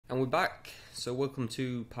And we're back. So welcome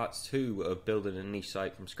to part 2 of building a niche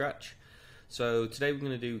site from scratch. So today we're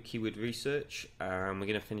going to do keyword research, and we're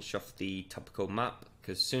going to finish off the topical map,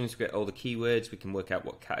 because as soon as we get all the keywords we can work out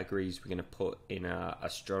what categories we're going to put in our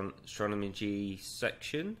astronomy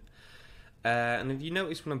section. And if you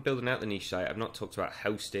notice, when I'm building out the niche site, I've not talked about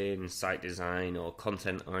hosting, site design or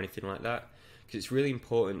content or anything like that, because it's really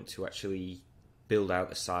important to actually build out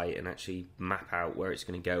the site and actually map out where it's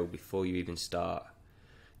going to go before you even start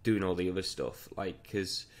doing all the other stuff. Like,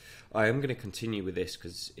 because I am going to continue with this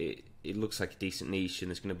because it looks like a decent niche and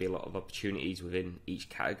there's going to be a lot of opportunities within each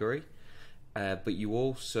category. But you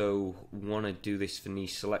also want to do this for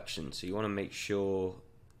niche selection, so you want to make sure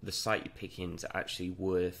the site you're picking is actually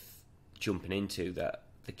worth jumping into, that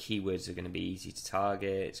the keywords are going to be easy to target,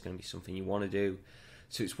 it's going to be something you want to do.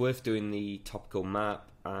 So it's worth doing the topical map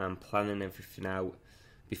and planning everything out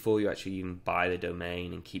before you actually even buy the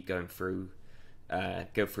domain and keep going through,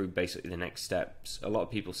 go through basically the next steps. A lot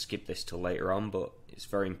of people skip this till later on, but it's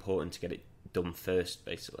very important to get it done first,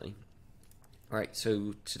 basically. Alright,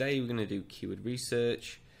 so today we're going to do keyword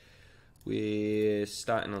research. We're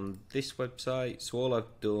starting on this website, so all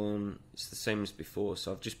I've done is the same as before.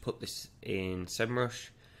 So I've just put this in SEMrush,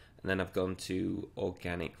 and then I've gone to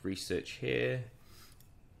organic research here,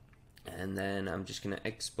 and then I'm just going to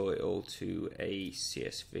export it all to a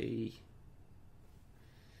CSV.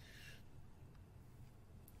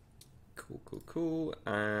 Cool.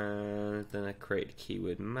 And then I create a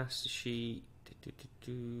keyword master sheet.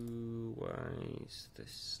 Why is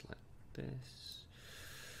this like this?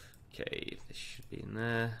 Okay, this should be in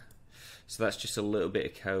there. So that's just a little bit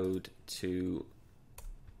of code to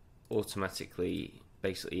automatically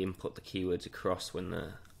basically input the keywords across when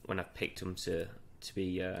I've picked them to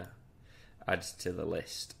be added to the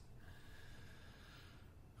list.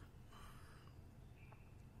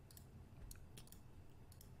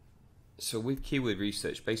 So with keyword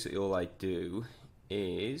research, basically all I do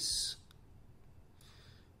is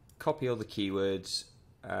copy all the keywords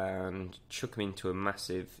and chuck them into a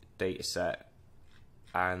massive data set,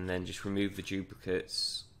 and then just remove the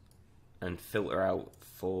duplicates and filter out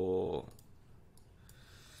all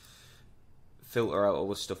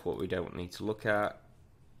the stuff what we don't need to look at.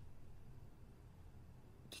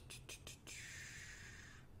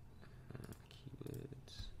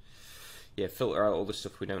 Yeah, filter out all the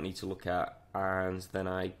stuff we don't need to look at, and then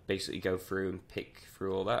I basically go through and pick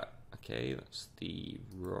through all that. Okay, that's the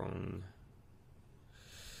wrong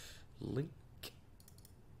link.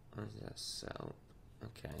 What does that sell?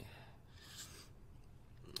 Okay,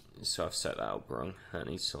 so I've set that up wrong. That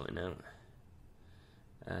needs sorting out.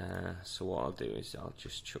 So what I'll do is I'll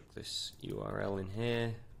just chuck this URL in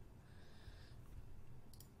here.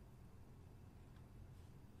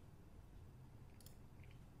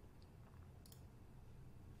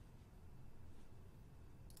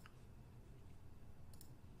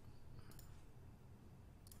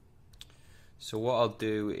 So what I'll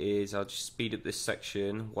do is I'll just speed up this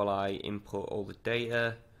section while I input all the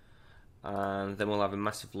data, and then we'll have a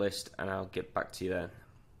massive list, and I'll get back to you then.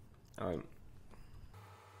 Alright.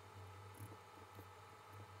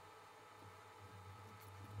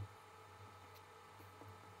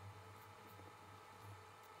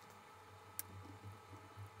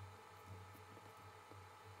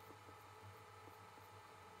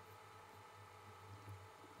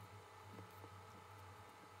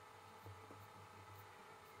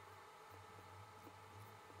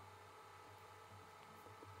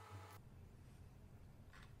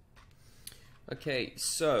 Okay,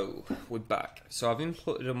 so we're back. So I've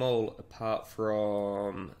inputted them all apart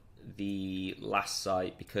from the last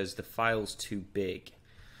site because the file's too big.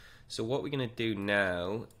 So what we're going to do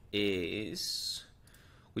now is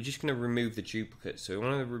we're just going to remove the duplicates. So we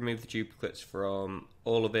want to remove the duplicates from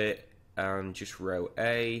all of it and just row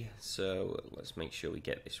A. So let's make sure we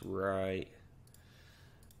get this right.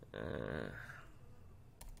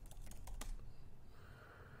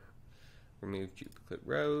 Remove duplicate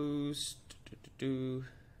rows.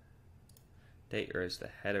 Data as the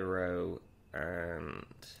header row, and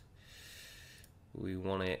we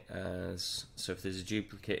want it as, so if there's a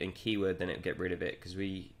duplicate in keyword, then it'll get rid of it, because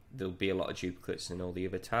there'll be a lot of duplicates in all the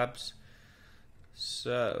other tabs.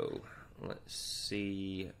 So let's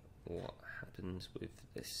see what happens with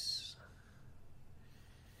this.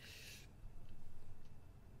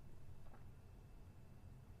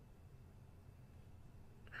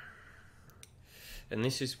 And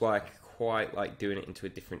this is why I quite like doing it into a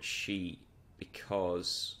different sheet,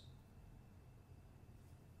 because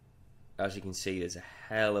as you can see, there's a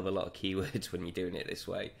hell of a lot of keywords when you're doing it this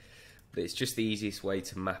way, but it's just the easiest way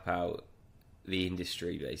to map out the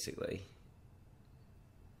industry, basically.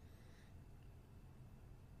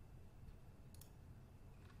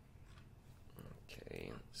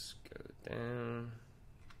 Let's go down.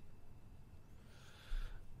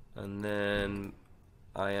 And then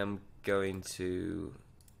I am going to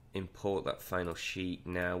import that final sheet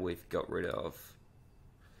now we've got rid of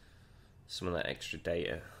some of that extra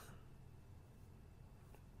data.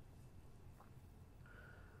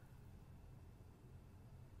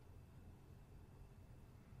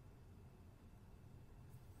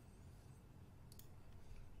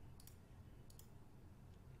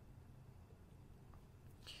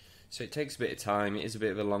 So it takes a bit of time, it is a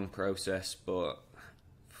bit of a long process, but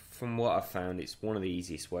from what I've found, it's one of the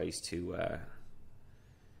easiest ways to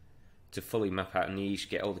fully map out a niche,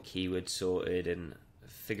 get all the keywords sorted and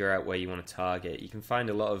figure out where you want to target. You can find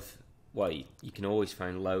a lot of, well, you can always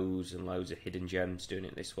find loads and loads of hidden gems doing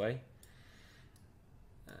it this way.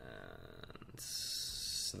 And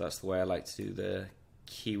so that's the way I like to do the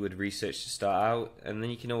keyword research to start out, and then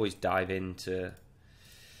you can always dive into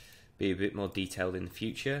be a bit more detailed in the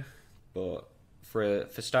future. But for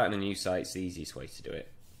starting a new site, it's the easiest way to do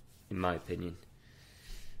it, in my opinion.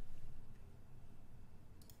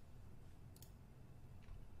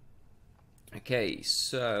 Okay,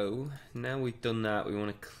 so now we've done that, we want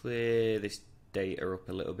to clear this data up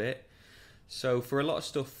a little bit. So for a lot of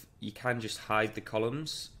stuff, you can just hide the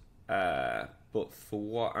columns, but for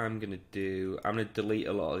what I'm going to do, I'm going to delete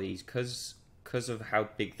a lot of these because of how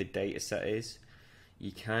big the data set is.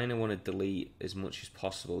 You kind of want to delete as much as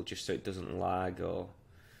possible just so it doesn't lag or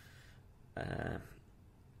it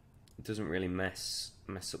doesn't really mess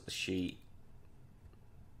up the sheet.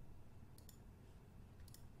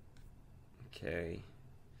 Okay,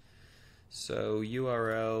 so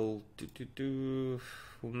URL,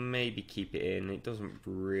 we'll maybe keep it in. It doesn't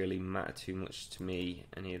really matter too much to me,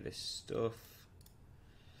 any of this stuff.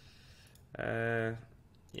 Yeah,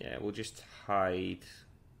 we'll just hide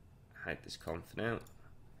this column for now.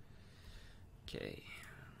 Okay,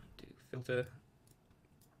 do filter.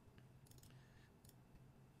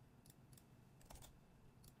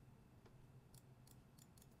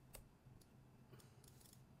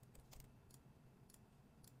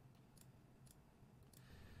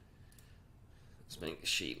 Let's make the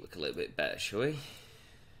sheet look a little bit better, shall we?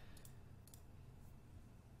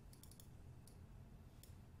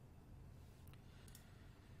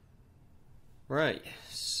 Right,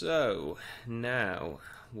 so now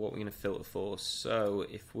what we're going to filter for. So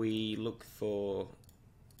if we look for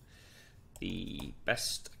the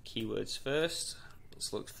best keywords first,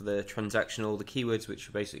 let's look for the transactional, the keywords which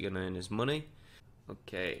are basically going to earn us money.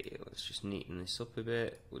 Okay, let's just neaten this up a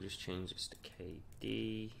bit. We'll just change this to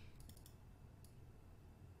KD.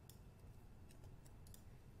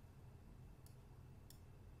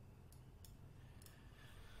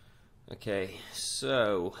 Okay,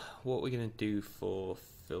 so what we're going to do for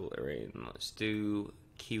filtering, let's do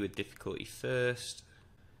keyword difficulty first.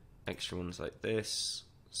 Extra ones like this,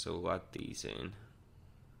 so we'll add these in.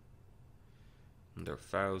 Under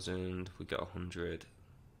 1,000, we got 100.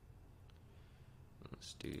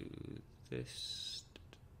 Let's do this.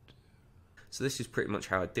 So this is pretty much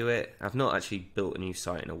how I do it. I've not actually built a new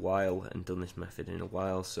site in a while and done this method in a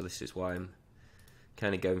while, so this is why I'm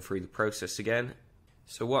kind of going through the process again.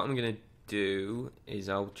 So what I'm going to do is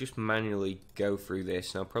I'll just manually go through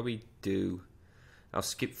this, and I'll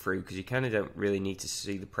skip through because you kind of don't really need to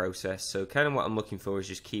see the process. So kind of what I'm looking for is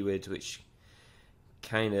just keywords which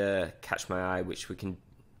kind of catch my eye, which we can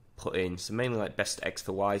put in. So mainly like best X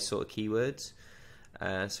for Y sort of keywords.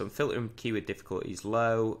 So I'm filtering keyword difficulties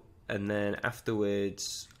low, and then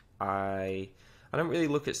afterwards I don't really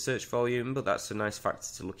look at search volume, but that's a nice factor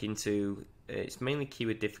to look into. It's mainly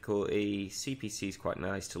keyword difficulty. CPC is quite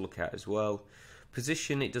nice to look at as well.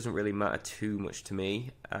 Position, it doesn't really matter too much to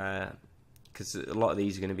me because a lot of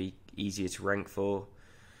these are going to be easier to rank for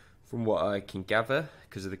from what I can gather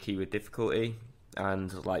because of the keyword difficulty.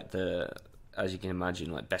 And like as you can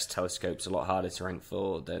imagine, like best telescopes are a lot harder to rank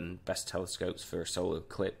for than best telescopes for a solar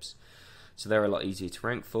eclipse. So they're a lot easier to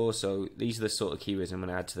rank for. So these are the sort of keywords I'm going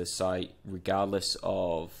to add to the site regardless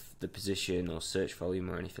of the position or search volume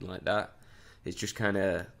or anything like that. It's just kind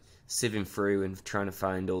of sieving through and trying to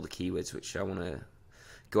find all the keywords which I want to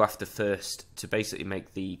go after first to basically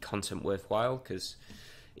make the content worthwhile, because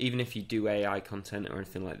even if you do AI content or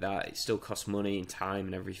anything like that, it still costs money and time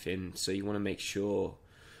and everything, so you want to make sure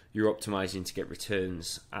you're optimizing to get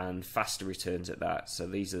returns and faster returns at that. So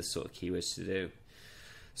these are the sort of keywords to do.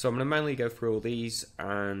 So I'm going to manually go through all these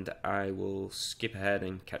and I will skip ahead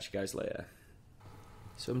and catch you guys later.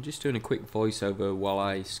 So I'm just doing a quick voiceover while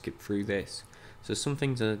I skip through this. So some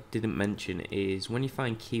things I didn't mention is when you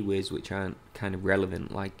find keywords which aren't kind of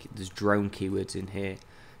relevant, like there's drone keywords in here,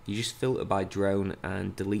 you just filter by drone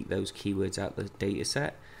and delete those keywords out of the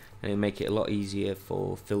dataset, and it'll make it a lot easier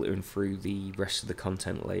for filtering through the rest of the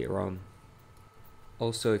content later on.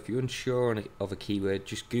 Also, if you're unsure of a keyword,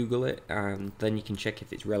 just Google it, and then you can check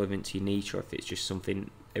if it's relevant to your niche or if it's just something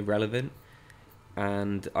irrelevant.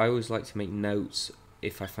 And I always like to make notes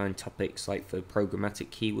if I find topics like for programmatic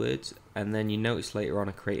keywords, and then you notice later on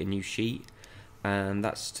I create a new sheet, and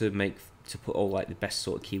that's to put all like the best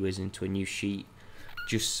sort of keywords into a new sheet,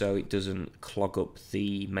 just so it doesn't clog up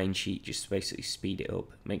the main sheet, just to basically speed it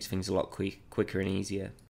up. It makes things a lot quicker and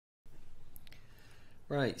easier.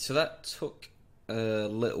 Right, so that took a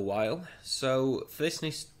little while. So for this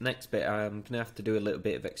next bit, I'm gonna have to do a little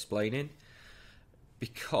bit of explaining,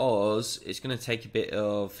 because it's going to take a bit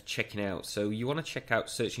of checking out. So you want to check out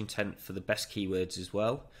search intent for the best keywords as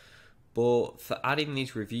well, but for adding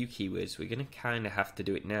these review keywords, we're going to kind of have to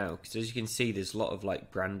do it now, because as you can see, there's a lot of like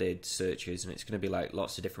branded searches, and it's going to be like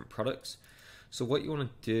lots of different products. So what you want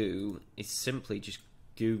to do is simply just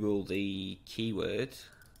Google the keyword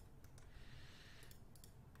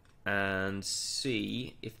and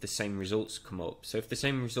see if the same results come up. So if the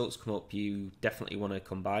same results come up, you definitely want to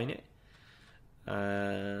combine it.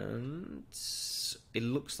 And it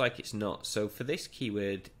looks like it's not. So for this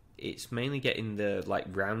keyword, it's mainly getting the like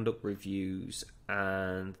roundup reviews,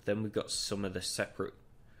 and then we've got some of the separate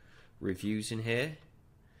reviews in here.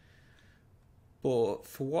 But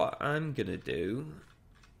for what I'm gonna do,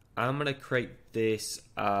 I'm gonna create this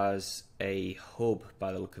as a hub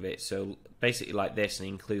by the look of it. So basically like this, and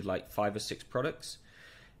include like 5 or 6 products,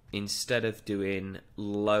 instead of doing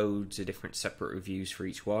loads of different separate reviews for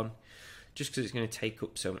each one, just because it's going to take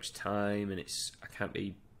up so much time, and I can't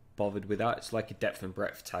be bothered with that. It's like a depth and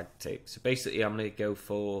breadth tactic. So basically I'm going to go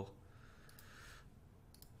for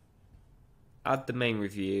add the main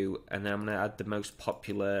review, and then I'm going to add the most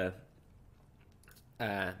popular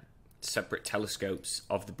separate telescopes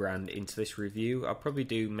of the brand into this review. I'll probably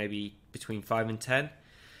do maybe between 5 and 10,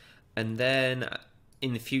 and then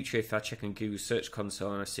in the future, if I check on Google Search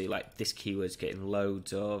Console and I see like this keyword's getting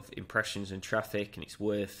loads of impressions and traffic, and it's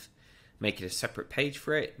worth making a separate page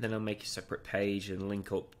for it, then I'll make a separate page and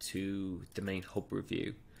link up to the main hub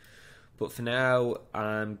review. But for now,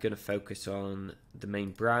 I'm going to focus on the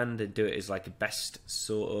main brand and do it as like a best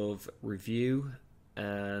sort of review,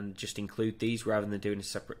 and just include these rather than doing a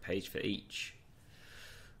separate page for each.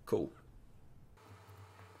 Cool.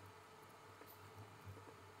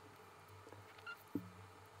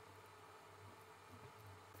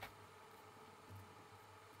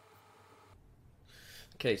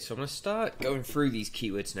 Okay, so I'm going to start going through these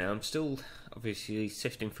keywords now. I'm still obviously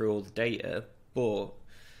sifting through all the data, but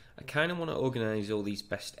I kind of want to organize all these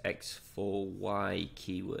best X for Y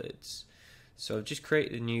keywords. So I've just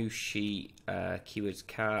created a new sheet, keywords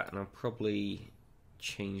cart, and I'll probably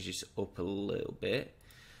change this up a little bit.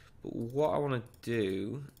 But what I want to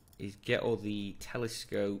do is get all the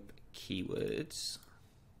telescope keywords.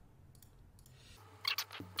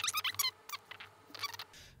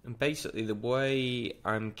 And basically the way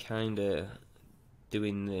I'm kind of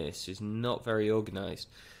doing this is not very organized,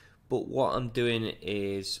 but what I'm doing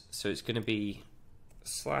is, so it's going to be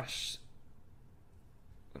slash,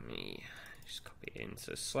 let me just copy it in,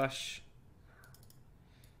 so slash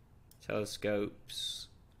telescopes,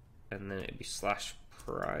 and then it'd be slash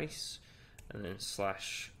price, and then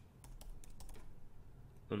slash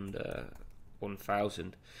under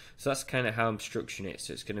 1000. So that's kind of how I'm structuring it.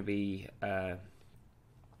 So it's going to be at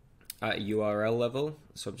a URL level,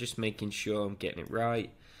 so I'm just making sure I'm getting it right.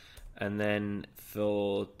 And then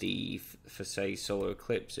for say solar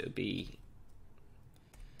eclipse, it would be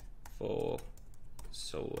for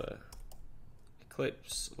solar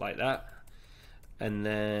eclipse like that. And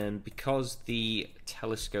then because the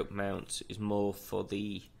telescope mount is more for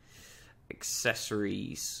the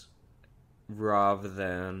accessories rather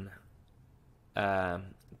than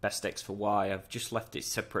best X for Y, I've just left it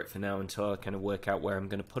separate for now until I kind of work out where I'm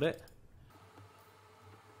going to put it.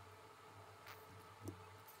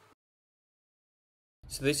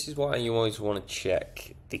 So this is why you always want to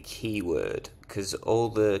check the keyword, because all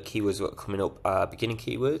the keywords that are coming up are beginning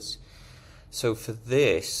keywords. So for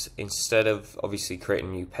this, instead of obviously creating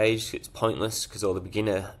a new page, it's pointless because all the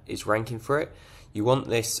beginner is ranking for it. You want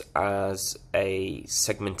this as a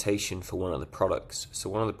segmentation for one of the products. So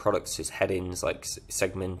one of the products is headings, like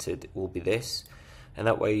segmented will be this, and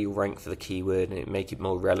that way you rank for the keyword and it make it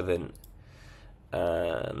more relevant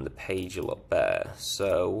and the page a lot better.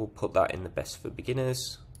 So we'll put that in the best for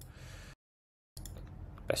beginners.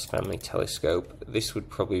 Best family telescope. This would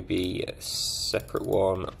probably be a separate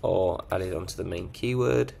one or added onto the main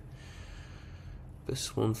keyword.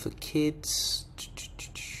 This one for kids.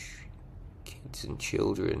 kids and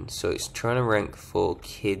children, so it's trying to rank for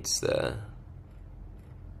kids there.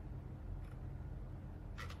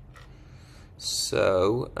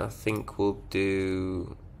 So I think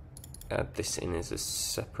we'll add this in as a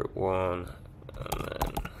separate one, and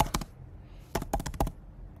then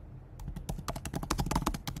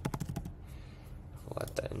we'll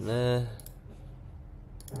add that in there.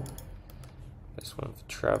 This one for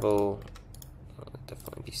travel, that'll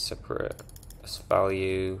definitely be separate as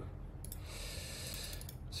value.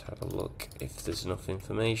 Let's have a look if there's enough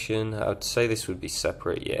information. I would say this would be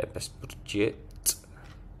separate, yeah, best budget.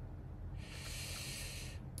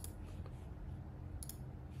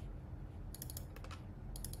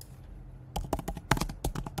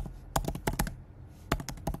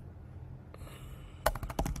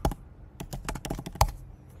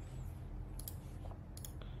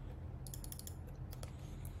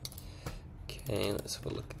 Okay, let's have a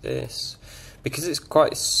look at this. Because it's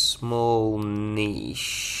quite a small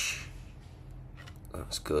niche,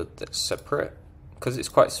 that's good, that's separate. Because it's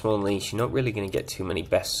quite a small niche, you're not really going to get too many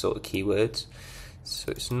best sort of keywords.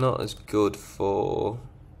 So it's not as good for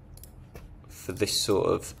this sort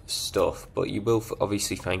of stuff, but you will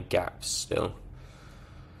obviously find gaps still,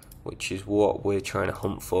 which is what we're trying to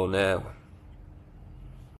hunt for now.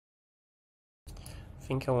 I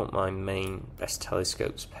think I want my main best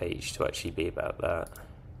telescopes page to actually be about that.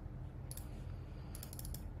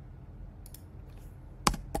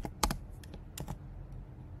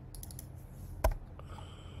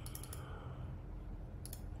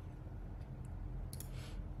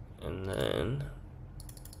 And then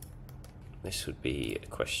this would be a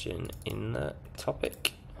question in that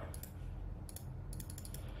topic.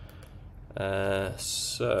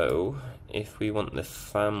 So if we want the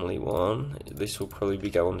family one, this will probably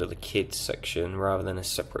go under the kids section rather than a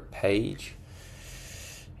separate page.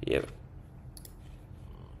 Yep.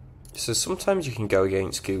 So sometimes you can go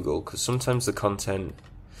against Google because sometimes the content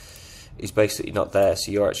is basically not there,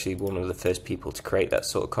 so you're actually one of the first people to create that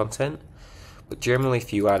sort of content. But generally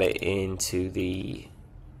if you add it into the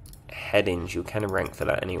headings, you'll kind of rank for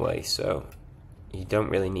that anyway, so you don't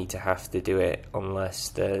really need to have to do it unless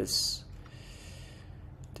there's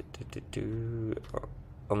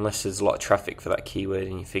a lot of traffic for that keyword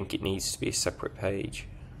and you think it needs to be a separate page.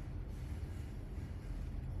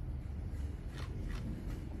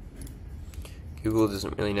 Google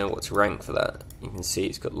doesn't really know what to rank for that. You can see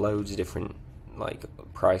it's got loads of different like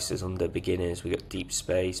prices under beginners. We got deep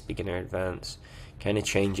space, beginner, advanced. Kind of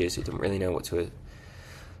changes. It doesn't really know what to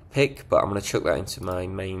pick, but I'm going to chuck that into my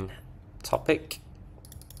main topic.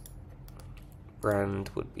 Brand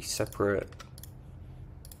would be separate.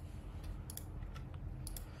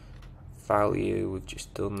 Value, we've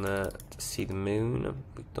just done that. To see the moon,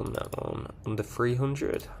 we've done that one. Under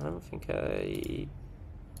 300, I don't think I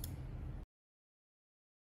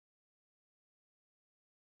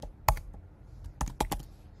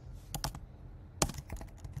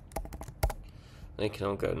they can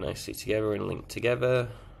all go nicely together and link together.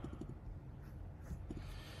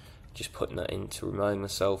 Just putting that in to remind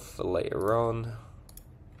myself for later on.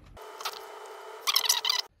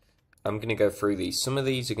 I'm going to go through these. Some of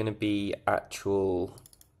these are going to be actual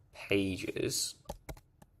pages,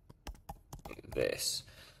 like this,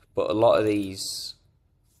 but a lot of these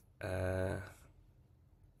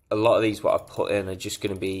what I've put in are just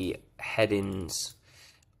going to be headings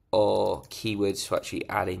or keywords to actually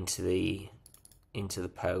add into the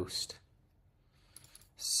post.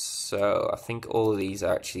 So I think all of these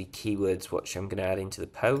are actually keywords which I'm going to add into the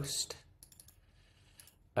post.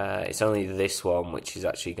 It's only this one which is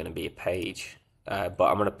actually going to be a page, but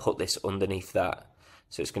I'm going to put this underneath that.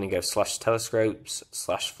 So it's going to go /telescopes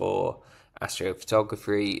 /for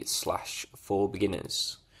astrophotography /for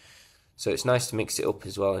beginners. So it's nice to mix it up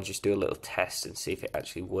as well and just do a little test and see if it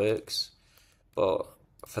actually works. But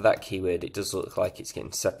for that keyword, it does look like it's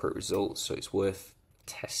getting separate results, so it's worth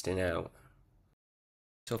testing out.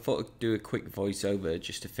 So I thought I'd do a quick voiceover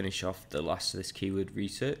just to finish off the last of this keyword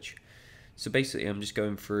research. So basically I'm just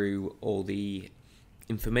going through all the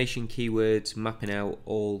information keywords, mapping out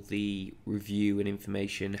all the review and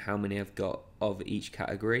information, how many I've got of each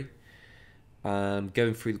category.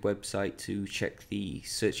 Going through the website to check the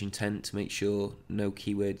search intent to make sure no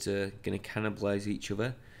keywords are going to cannibalize each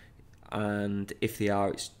other. And if they are,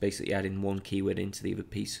 it's basically adding one keyword into the other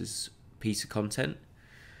piece of content.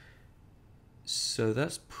 So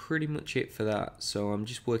that's pretty much it for that. So I'm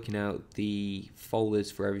just working out the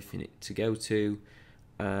folders for everything to go to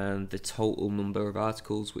and the total number of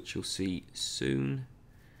articles, which you'll see soon.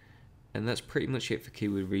 And that's pretty much it for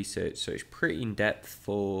keyword research. So it's pretty in depth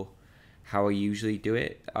for how I usually do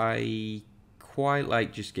it. I quite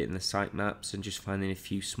like just getting the sitemaps and just finding a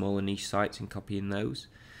few smaller niche sites and copying those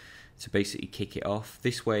to basically kick it off.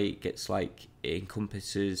 This way it gets like, it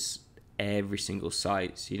encompasses every single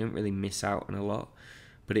site, so you don't really miss out on a lot,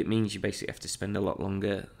 but it means you basically have to spend a lot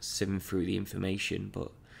longer sieving through the information.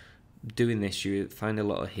 But doing this, you find a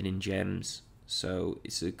lot of hidden gems, so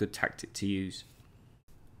it's a good tactic to use.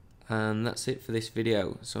 And that's it for this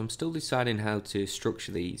video. So I'm still deciding how to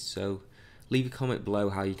structure these, so leave a comment below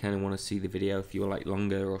how you kind of want to see the video, if you like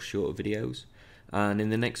longer or shorter videos. And in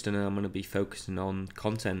the next one I'm going to be focusing on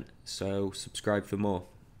content, so subscribe for more.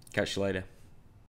 Catch you later.